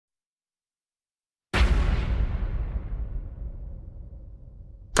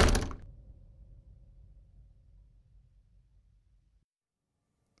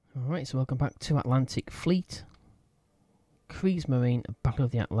Alright, so welcome back to Atlantic Fleet, Kriegsmarine Battle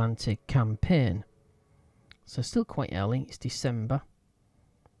of the Atlantic campaign. So still quite early, it's December.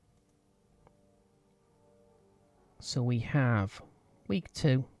 So we have week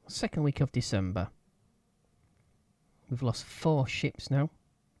 2, second week of December. We've lost 4 ships now.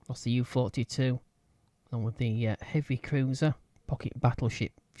 Lost the U-42, along with the heavy cruiser, pocket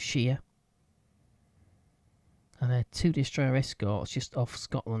battleship Shear. And 2 destroyer escorts just off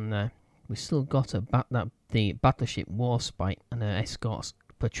Scotland there. We've still got the battleship Warspite and her escorts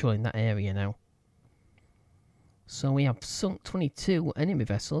patrolling that area now. So we have sunk 22 enemy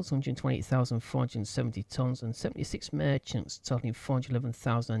vessels, 128,470 tons, and 76 merchants, totaling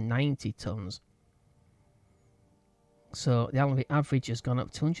 411,090 tons. So the average has gone up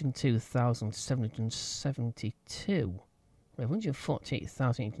to 102,772. We have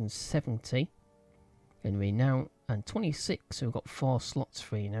 148,870 enemy now, and 26, so we've got 4 slots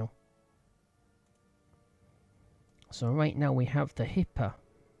free now. So right now we have the Hipper.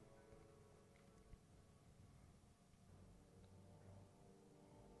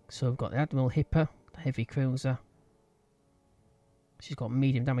 So we've got the Admiral Hipper, the heavy cruiser. She's got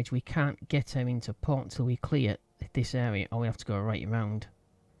medium damage. We can't get her into port until we clear this area, or we have to go right around.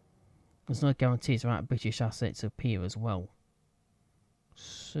 There's no guarantees about British assets up here as well.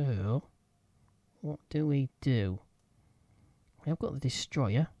 So what do? We have got the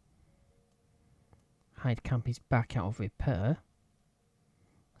destroyer. Hyde Camp is back out of repair.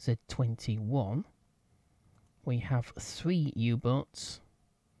 Z-21. We have 3 U-boats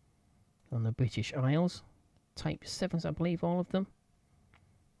on the British Isles. Type 7s, I believe, all of them.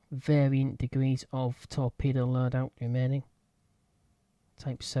 Varying degrees of torpedo loadout remaining.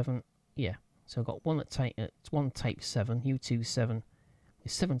 Type 7, yeah. So I've got one Type 7, U-27,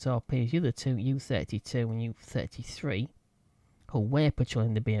 with 7 torpedoes. The other 2, U-32 and U-33, who were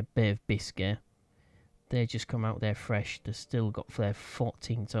patrolling the Bay of Biscay. They just come out there fresh. They've still got their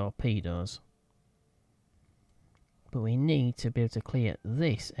 14 torpedoes. But we need to be able to clear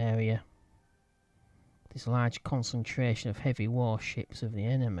this area. This large concentration of heavy warships of the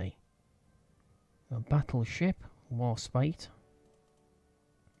enemy. A battleship, Warspite.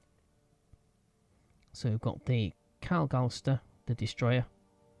 So we've got the Carl Galster, the destroyer.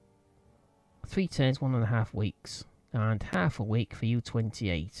 3 turns, 1.5 weeks. And half a week for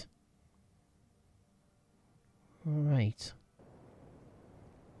U-28. Alright.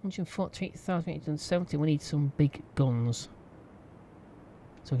 148,870. We need some big guns.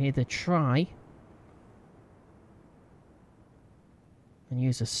 So we can either try and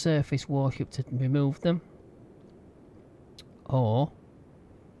use a surface warship to remove them, or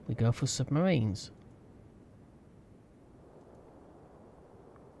we go for submarines.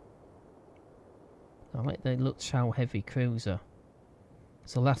 I like the Lutzow heavy cruiser.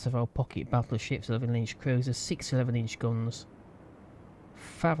 It's the last of our pocket battleships, 11-inch cruisers, 6 11-inch guns,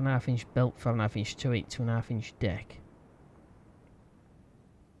 5.5-inch belt, 5.5-inch turret, 2.5-inch deck.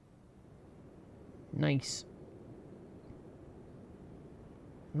 Nice.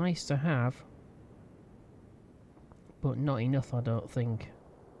 Nice to have, but not enough, I don't think.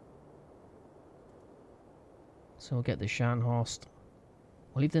 So we'll get the Scharnhorst.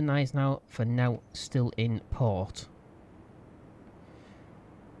 We'll leave the Knights now, for now, still in port.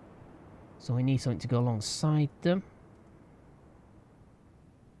 So we need something to go alongside them.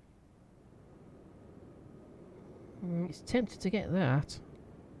 It's tempted to get that.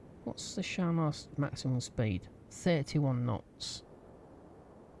 What's the Scharnhorst maximum speed? 31 knots.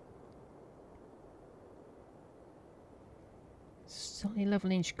 It's only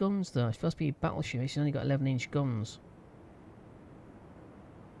 11-inch guns though. It's supposed to be a battleship. It's only got 11-inch guns.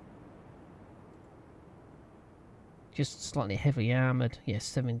 Just slightly heavily armoured. Yes,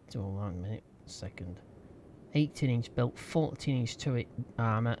 7. Oh, wait a minute. Second. 18-inch belt, 14-inch turret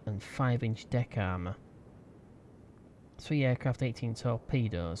armour, and 5-inch deck armour. 3 aircraft, 18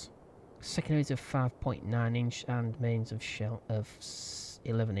 torpedoes. Secondaries of 5.9-inch and mains of shell of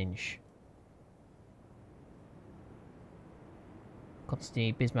 11-inch.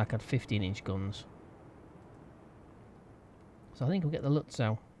 Constantine Bismarck had 15-inch guns. So I think we'll get the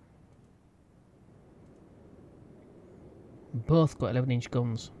Lutzow. Both got 11-inch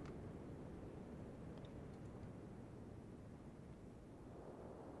guns.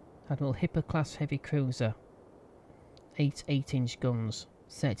 Admiral Hipper class heavy cruiser. 8 8-inch guns.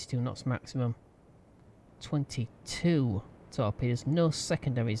 32 knots maximum. 22 torpedoes. No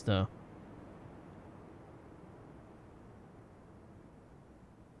secondaries though.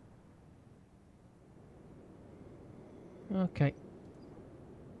 Okay.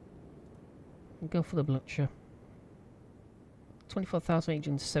 We'll go for the Blucher.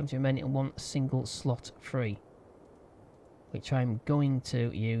 24,870 men in one single slot free, which I'm going to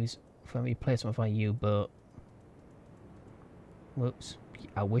use for replacement of my U-boat. Whoops!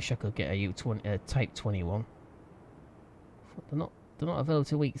 I wish I could get a U-20 Type 21. They're not available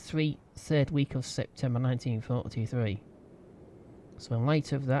till third week of September 1943. So in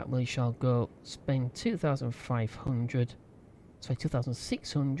light of that, we shall go spend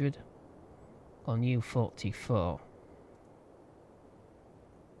 2,600 on U-44.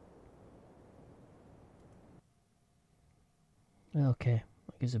 Okay,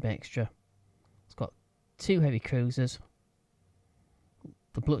 that gives a bit extra. It's got 2 heavy cruisers.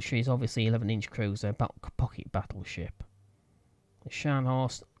 The Blucher is obviously 11-inch cruiser, pocket battleship. The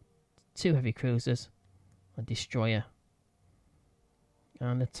Scharnhorst, 2 heavy cruisers, a destroyer,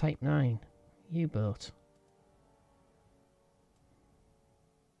 and a Type 9 U-boat.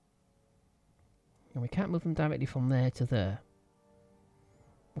 And we can't move them directly from there to there,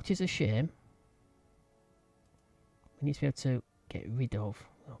 which is a shame. We need to be able to get rid of...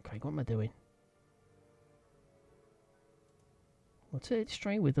 Okay, what am I doing? We'll take the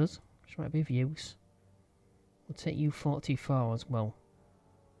destroyer with us, which might be of use. We'll take U-44 as well.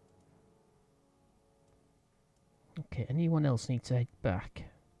 Okay, anyone else need to head back?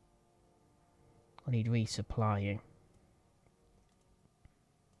 I need resupplying.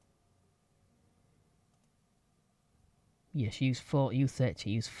 Yes, U-30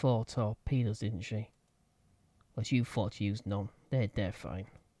 used 4 torpedoes, didn't she? Whereas U-40 used none. They're fine.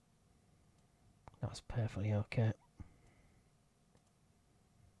 That's perfectly okay.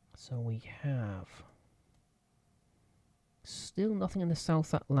 So we have still nothing in the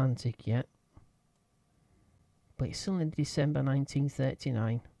South Atlantic yet, but it's still in December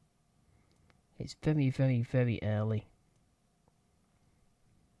 1939. It's very, very, very early.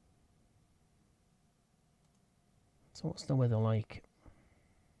 So what's the weather like?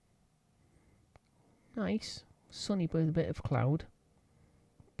 Nice, sunny with a bit of cloud.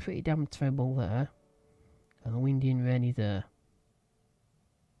 Pretty damn terrible there, and windy and rainy there.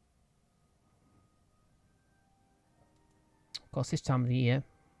 Of course, this time of the year,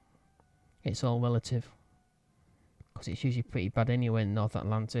 it's all relative, because it's usually pretty bad anyway in the North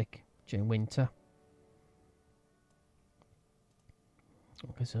Atlantic during winter.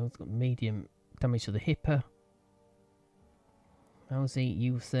 Okay, so it's got medium damage to the hipper. How's the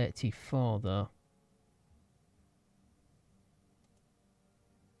U-34 though?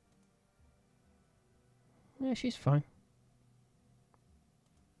 Yeah, she's fine.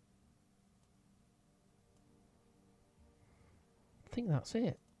 I think that's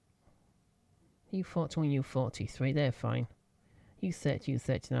it. U-41, U-43, they're fine. U-30,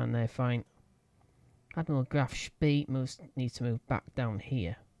 U-39, they're fine. Admiral Graf Spee needs to move back down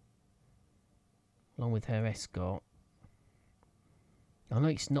here, along with her escort. I know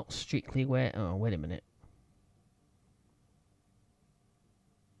it's not strictly where... Oh, wait a minute.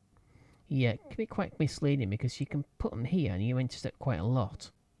 Yeah, it can be quite misleading because you can put them here and you intercept quite a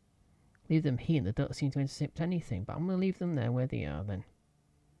lot. Leave them here and they don't seem to intercept anything, but I'm going to leave them there where they are then.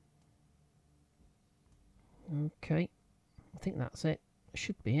 Okay, I think that's it.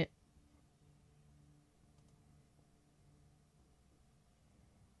 Should be it.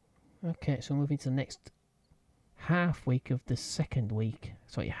 Okay, so moving to the next half week of the second week.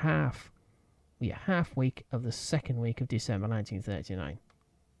 Sorry, half week of the second week of December 1939.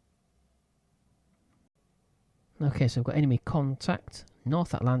 Okay, so we've got enemy contact,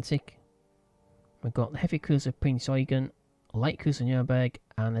 North Atlantic. We've got the heavy cruiser Prince Eugen, light cruiser Nuremberg,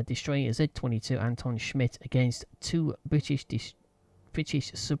 and a destroyer Z-22 Anton Schmidt against 2 British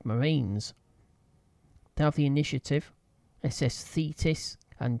submarines. They have the initiative, SS Thetis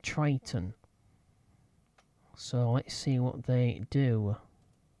and Triton. So let's see what they do.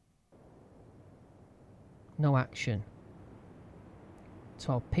 No action.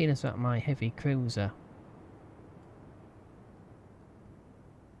 Torpedoes at my heavy cruiser.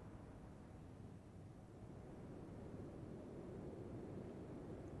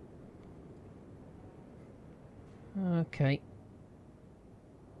 Okay.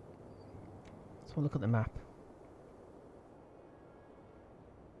 Let's have a look at the map.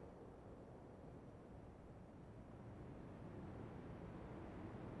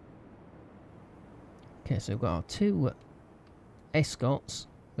 Okay, so we've got our 2 escorts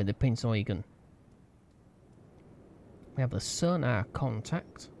with the Prince Eugen. We have the sonar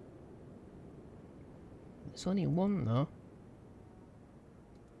contact. There's only 1 though.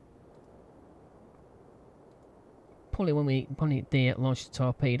 Probably when they launch the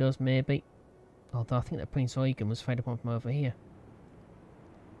torpedoes, maybe. Although I think that Prince Eugen was fired upon from over here.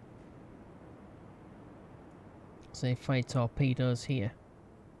 So they fired torpedoes here.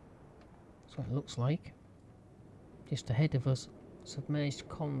 That's what it looks like. Just ahead of us. Submerged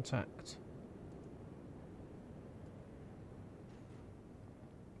contact.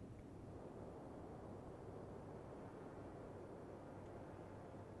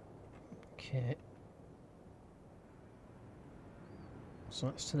 Okay. So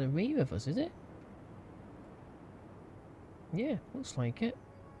that's to the rear of us, is it? Yeah, looks like it.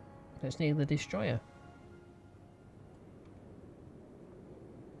 That's near the destroyer.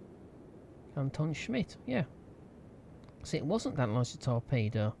 Anton Schmidt, yeah. See, it wasn't that launched a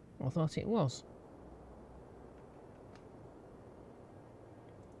torpedo. I thought it was.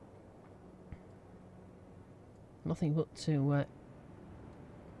 Nothing but to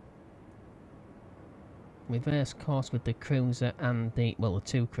reverse course with the cruiser and the, well, the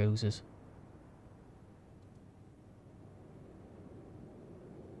two cruisers.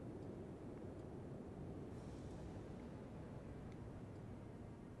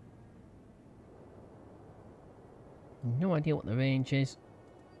 No idea what the range is.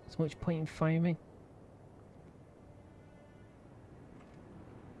 There's much point in firing.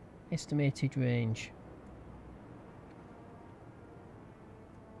 Estimated range.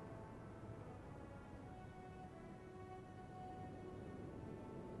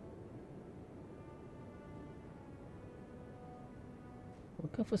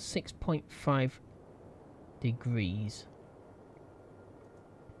 We'll go for 6.5 degrees.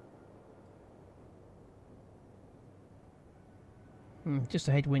 Just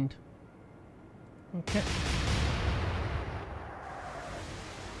a headwind. Okay.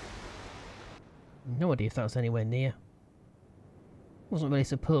 No idea if that was anywhere near. Wasn't really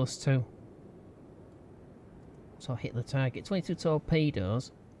supposed to. So I hit the target. 22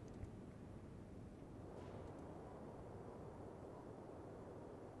 torpedoes.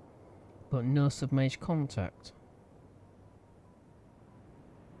 But no submerged contact.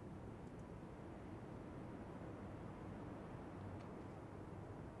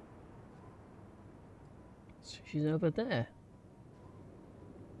 So she's over there.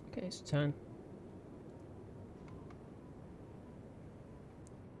 Okay, it's turn.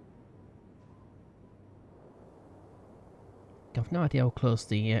 I've no idea how close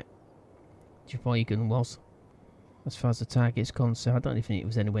the WWII was. As far as the target's concerned, I don't even think it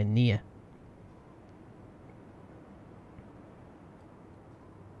was anywhere near.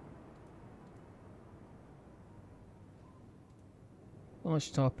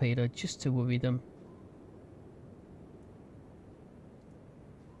 Launch torpedo just to worry them.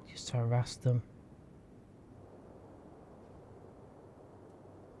 Just to harass them.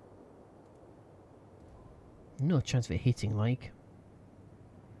 No chance of it hitting, like.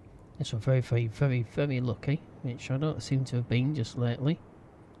 This was very lucky, which I don't seem to have been just lately.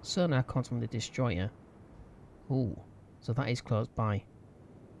 Sonar contact from the destroyer. Ooh, so that is close by.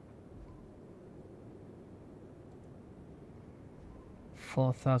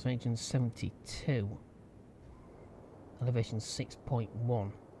 (4,872). Elevation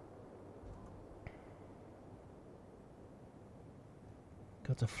 6.1.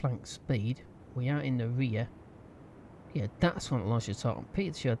 Got to flank speed. We are in the rear. Yeah, that's the one that launched a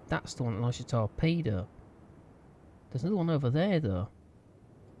torpedo. Sure, that's the one that launched a torpedo. There's another one over there, though.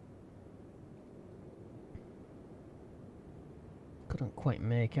 Couldn't quite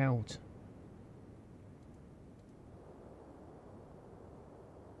make out.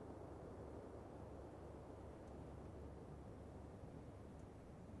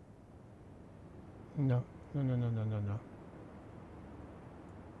 No.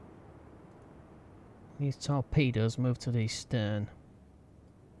 These torpedoes move to the stern.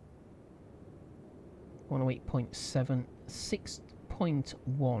 108.7,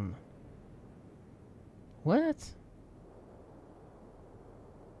 6.1. What?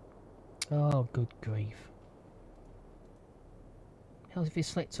 Oh, good grief. Hell, if you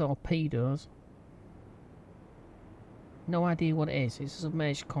select torpedoes. No idea what it is. It's a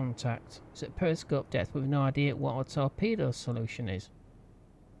submerged contact. It's at periscope depth with no idea what a torpedo solution is.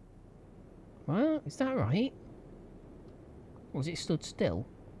 Well, is that right? Or was it stood still?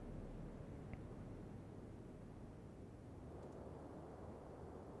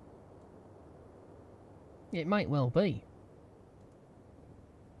 It might well be.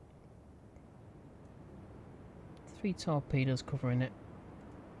 3 torpedoes covering it.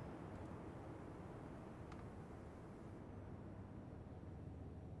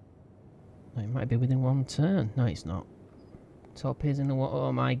 No, it might be within 1 turn. No, it's not. Torpedoes in the water.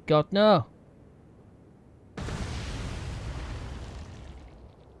 Oh my god, no!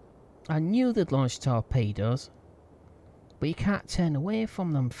 I knew they'd launch torpedoes, but you can't turn away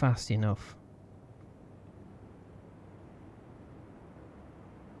from them fast enough.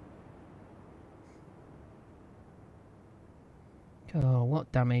 Oh,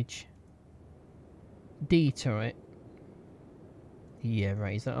 what damage? D turret. Yeah,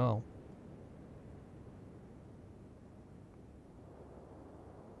 right, is that all?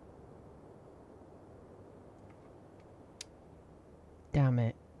 Damn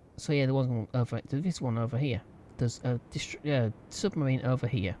it. So yeah, there was one over. There's this one over here. There's a submarine over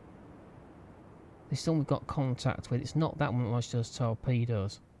here. This one we've got contact with. It's not that one that launched those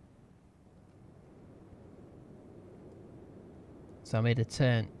torpedoes. So I made a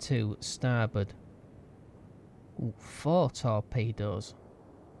turn to starboard. Ooh, 4 torpedoes.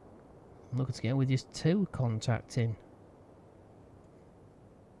 I'm looking to get with just 2 contacting.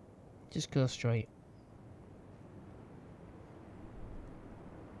 Just go straight.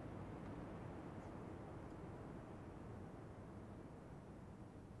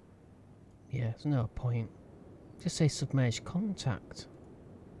 Yeah, there's no point. Just say submerged contact.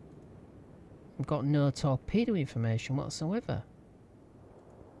 I've got no torpedo information whatsoever.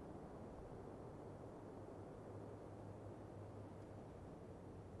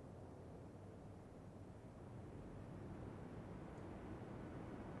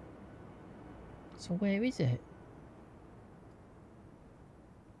 So where is it?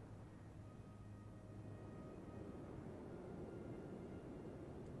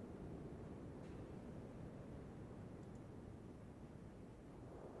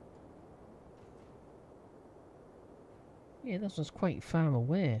 Yeah, this one's quite far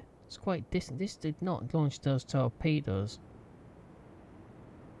away. It's quite distant. This did not launch those torpedoes.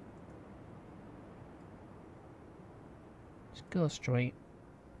 Just go straight.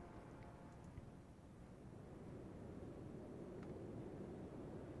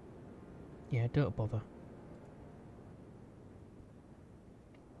 Yeah, don't bother.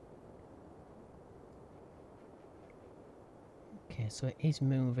 Okay, so it is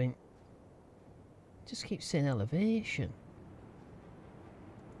moving. Just keeps saying elevation.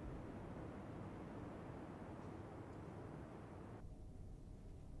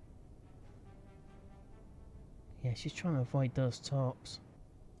 Yeah, she's trying to avoid those torps.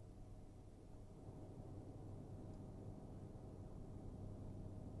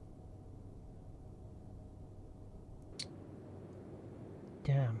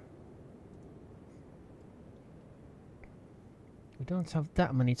 Damn. We don't have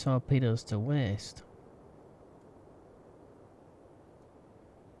that many torpedoes to waste.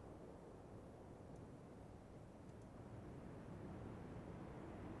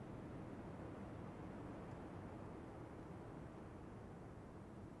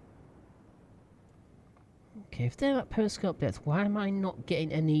 Okay, if they're at periscope depth, why am I not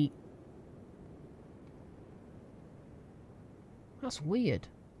getting any... That's weird.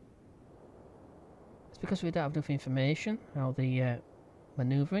 It's because we don't have enough information. How the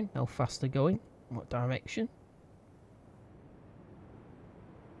manoeuvring, how fast they're going, what direction.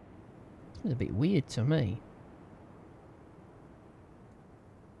 It's a bit weird to me.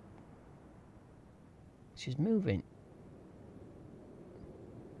 She's moving.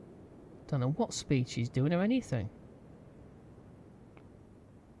 Don't know what speed she's doing or anything.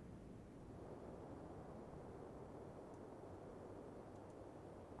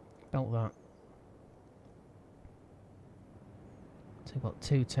 About that. So we've got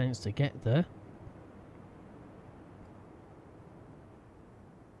 2 turns to get there.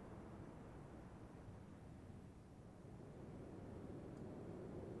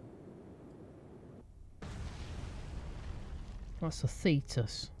 That's a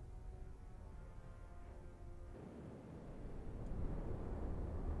Thetis.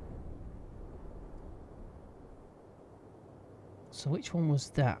 So which one was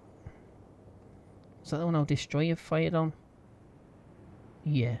that? Was that the one our destroyer fired on?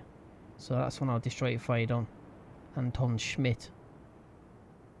 Yeah. So that's the one our destroyer fired on. Anton Schmidt.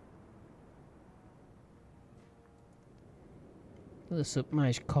 The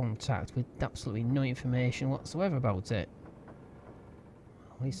submerged contact with absolutely no information whatsoever about it.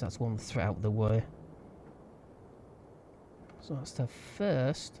 At least that's one threat out the way. So that's the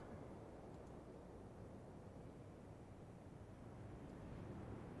first.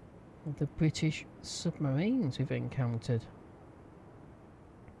 Of the British submarines we've encountered.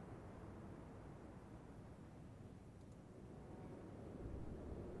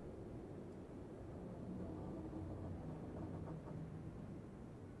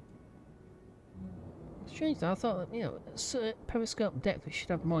 Strange though, I thought, you know, at periscope depth we should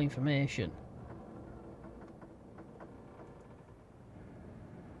have more information.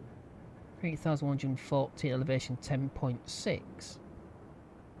 (3,140) elevation 10.6.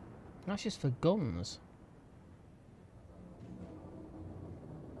 That's just for guns.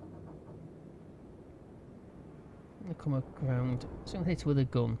 come around. So I'm hit with a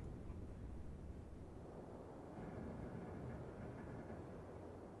gun.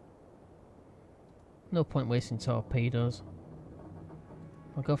 No point wasting torpedoes.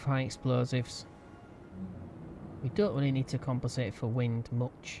 I'll go for high explosives. We don't really need to compensate for wind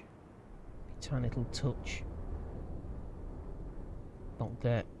much. A tiny little touch. Not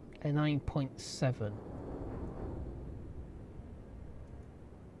there. A 9.7.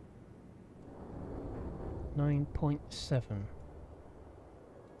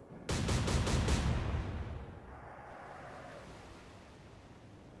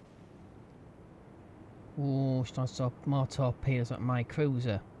 Oh, she wants more torpedoes at my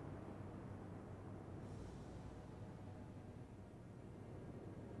cruiser.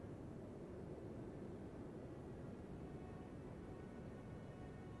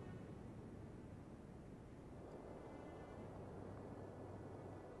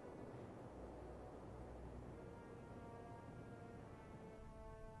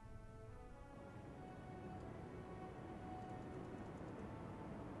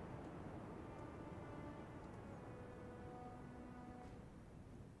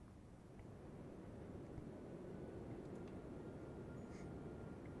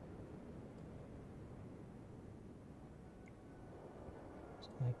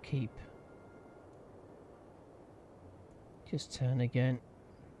 I keep. Just turn again.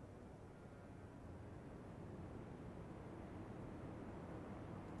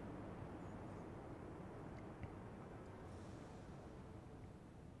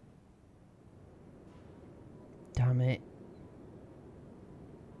 Damn it.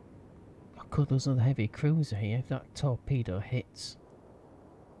 I could lose another heavy cruiser here if that torpedo hits.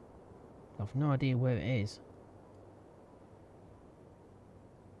 I've no idea where it is.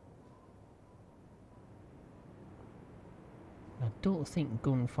 I don't think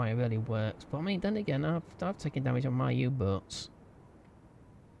gunfire really works, but I mean, then again, I've taken damage on my U-boats.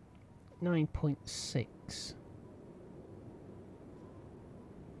 9.6.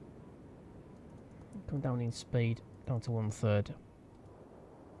 Come down in speed, down to 1/3.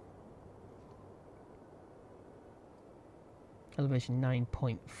 Elevation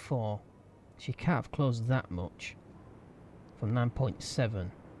 9.4. She can't have closed that much. From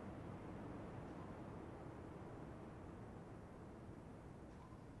 9.7.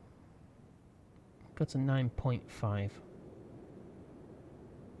 Go to 9.5.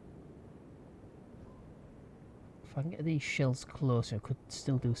 If I can get these shells closer, I could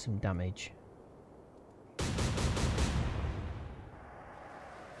still do some damage.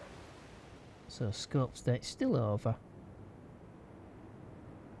 So scope's there, it's still over.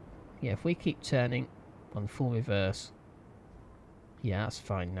 Yeah, if we keep turning on full reverse, yeah, that's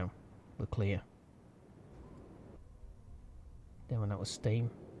fine now. We're clear. Then when that was steam.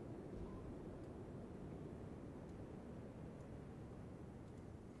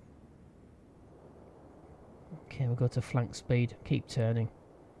 Okay, we'll go to flank speed, keep turning.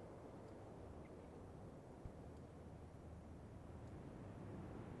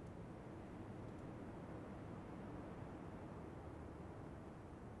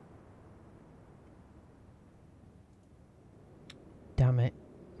 Damn it.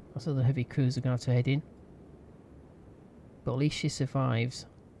 That's another heavy cruiser going to have to head in. But at least she survives.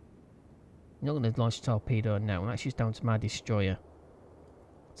 I'm not going to launch a torpedo now, and that's just down to my destroyer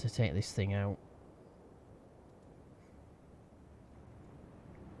to take this thing out.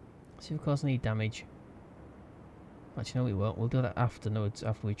 See if we cause any damage. Actually, no, we won't. We'll do that afterwards,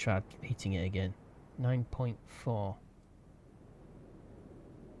 after we try hitting it again. 9.4.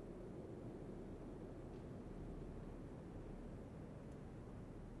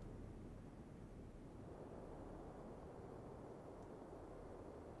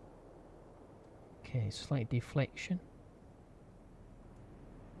 Okay, slight deflection.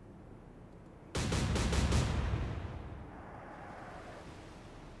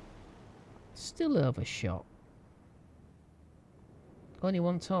 Still overshot. Only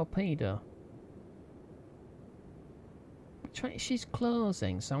one torpedo. She's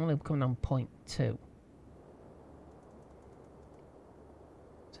closing, so I'm only coming on 0.2.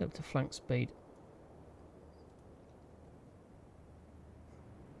 Set up to flank speed.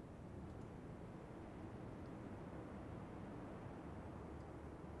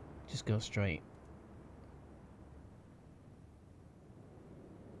 Just go straight.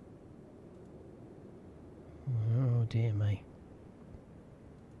 Oh dear me.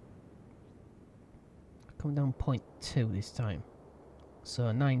 Come down 0.2 this time. So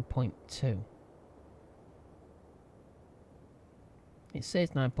 9.2. It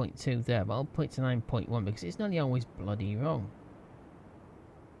says 9.2 there, but I'll put it to 9.1 because it's nearly always bloody wrong.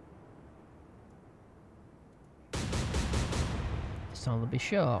 This time they'll be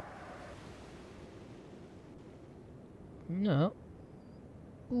short. No.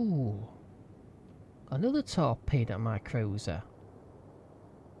 Ooh. Another torpedo at my cruiser.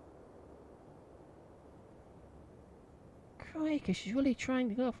 Crikey, she's really trying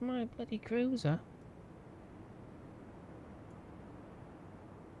to go for my bloody cruiser.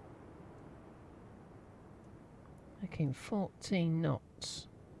 Making 14 knots.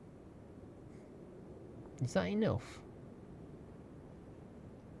 Is that enough?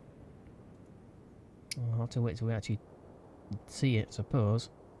 I'll have to wait till we actually see it, suppose.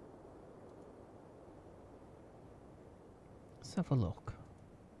 Let's have a look.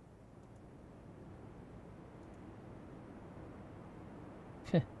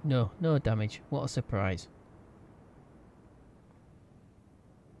 No, no damage. What a surprise.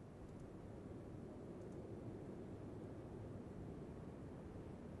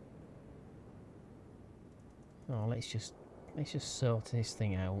 Oh, let's just sort this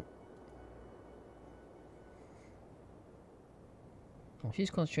thing out. Well,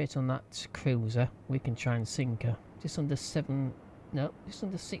 she's concentrating on that cruiser. We can try and sink her. Just under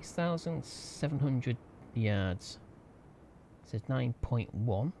 6,700 yards. It says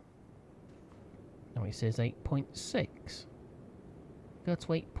 9.1. Now it says 8.6. Go to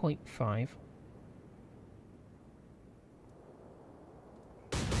 8.5.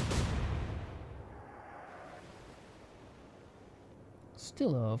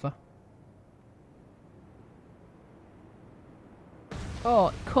 Still over.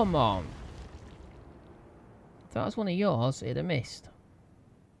 Oh, come on. If that was one of yours, it'd have missed.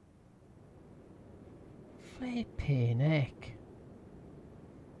 Flipping heck.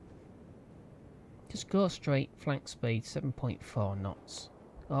 Just go straight, flank speed, 7.4 knots.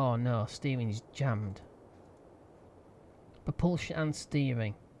 Oh no, steering's jammed. Propulsion and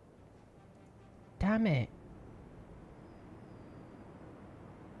steering. Damn it.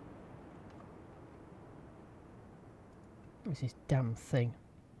 What's this damn thing?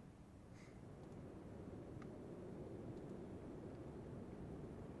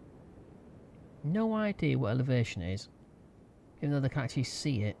 No idea what elevation is, even though they can actually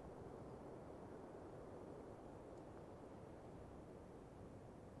see it.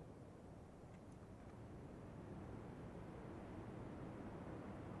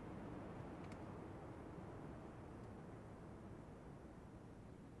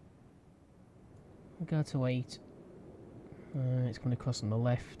 Go to 8. It's coming across on the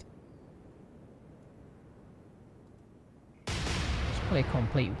left. It's probably a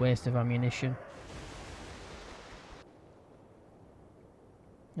complete waste of ammunition.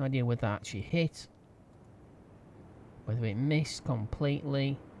 No idea whether that actually hit. Whether it missed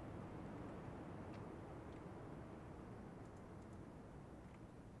completely.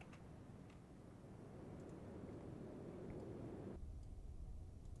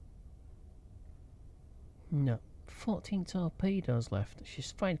 No. 14 torpedoes left.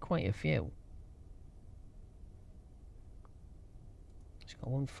 She's fired quite a few. She's got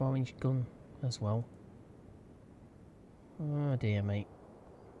one 4-inch gun as well. Oh dear, mate.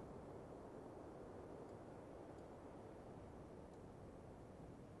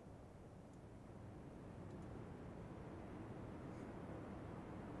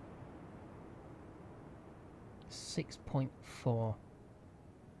 .4.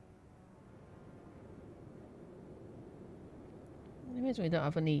 It means we don't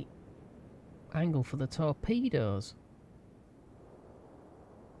have any angle for the torpedoes.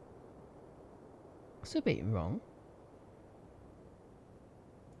 It's a bit wrong.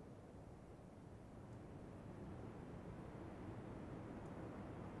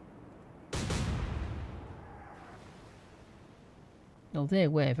 No, they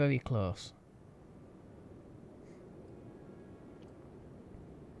were very close.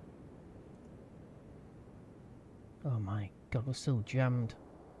 Oh my god, we're still jammed.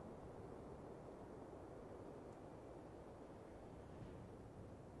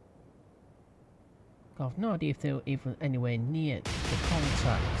 I've no idea if they were even anywhere near the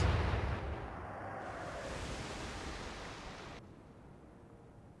contact.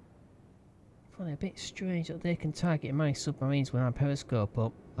 I find it a bit strange that they can target my submarines when I periscope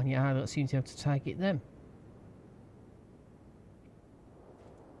up, and yet I don't seem to be able to target them.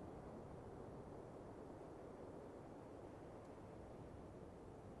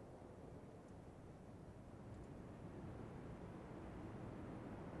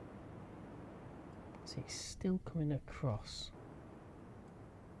 It's still coming across.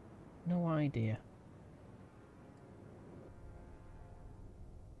 No idea.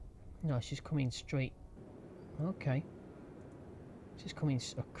 No, she's coming straight. Okay. She's coming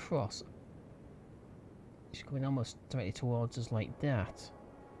across. She's coming almost directly towards us like that.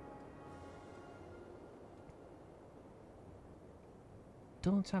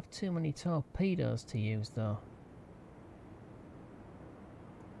 Don't have too many torpedoes to use though.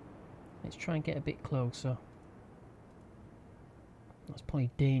 Let's try and get a bit closer. That's probably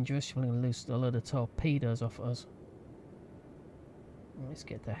dangerous. She's going to lose a load of torpedoes off us. Let's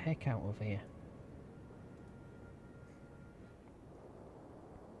get the heck out of here.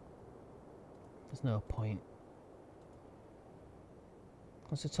 There's no point.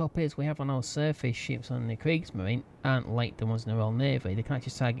 Because the torpedoes we have on our surface ships on the Kriegsmarine aren't like the ones in the Royal Navy. They can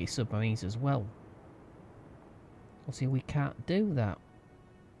actually target submarines as well. Obviously we can't do that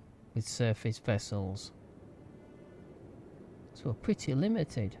with surface vessels. So we're pretty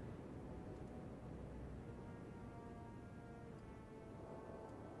limited.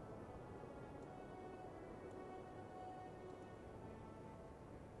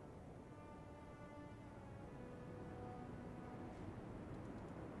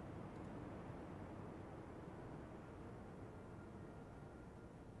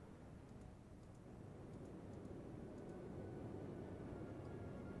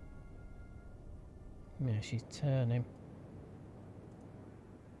 Yeah, she's turning.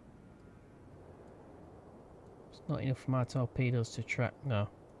 It's not enough for my torpedoes to track now.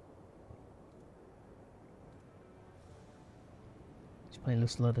 She's probably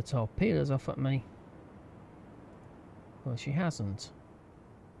lost a load of torpedoes off at me. Well, she hasn't.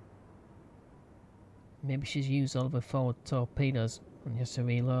 Maybe she's used all of her forward torpedoes and has to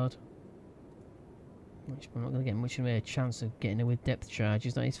reload. Which I'm not going to get much of a chance of getting her with depth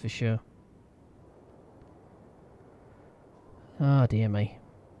charges, that is for sure. Oh dear me.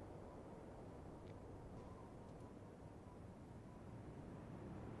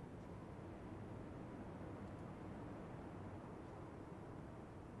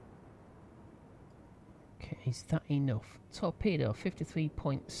 Okay, is that enough? Torpedo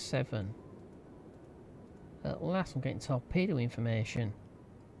 53.7. At last I'm getting torpedo information.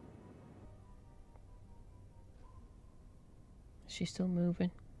 Is she still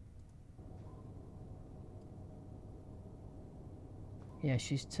moving? Yeah,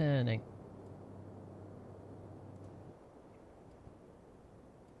 she's turning.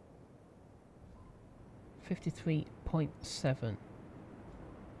 .7.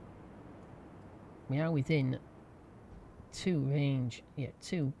 We are within two range. Yeah,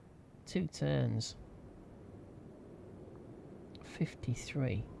 two turns.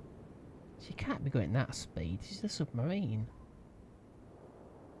 53. She can't be going that speed. She's a submarine.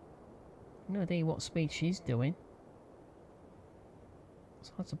 No idea what speed she's doing.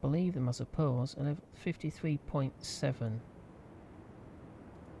 It's hard to believe them, I suppose. 53.7.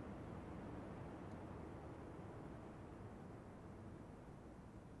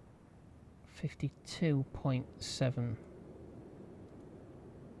 .7.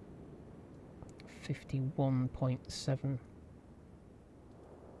 51.7.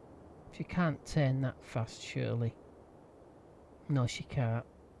 She can't turn that fast, surely. No, she can't.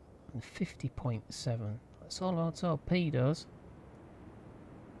 And 50.7. That's all our torpedoes.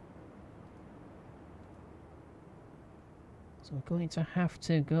 So we're going to have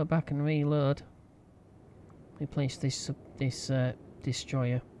to go back and reload. Replace this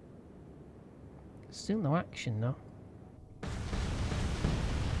destroyer. Still no action though.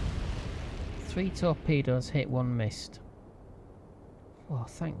 3 torpedoes hit, 1 missed. Oh,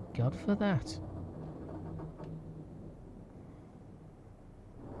 thank God for that.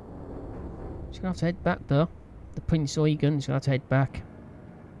 She's gonna have to head back though. The Prince Eugen's gonna have to head back.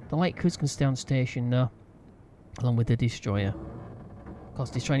 The light cruise can stay on station though, along with the destroyer. Of course,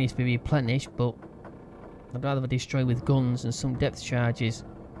 destroyer needs to be replenished, but I'd rather have a destroyer with guns and some depth charges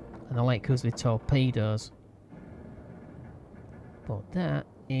and the light cruise with torpedoes. But that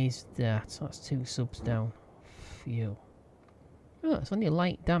is that. That's 2 subs down. Phew. Oh, it's only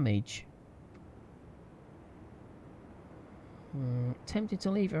light damage. Tempted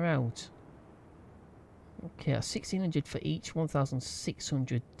to leave her out. Okay, 1600 for each,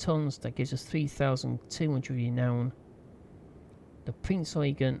 1600 tons. That gives us 3200 renown. The Prince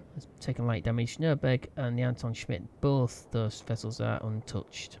Eugen has taken light damage. Nuremberg and the Anton Schmidt, both those vessels are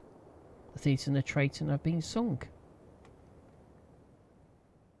untouched. The Thetis and the Triton have been sunk.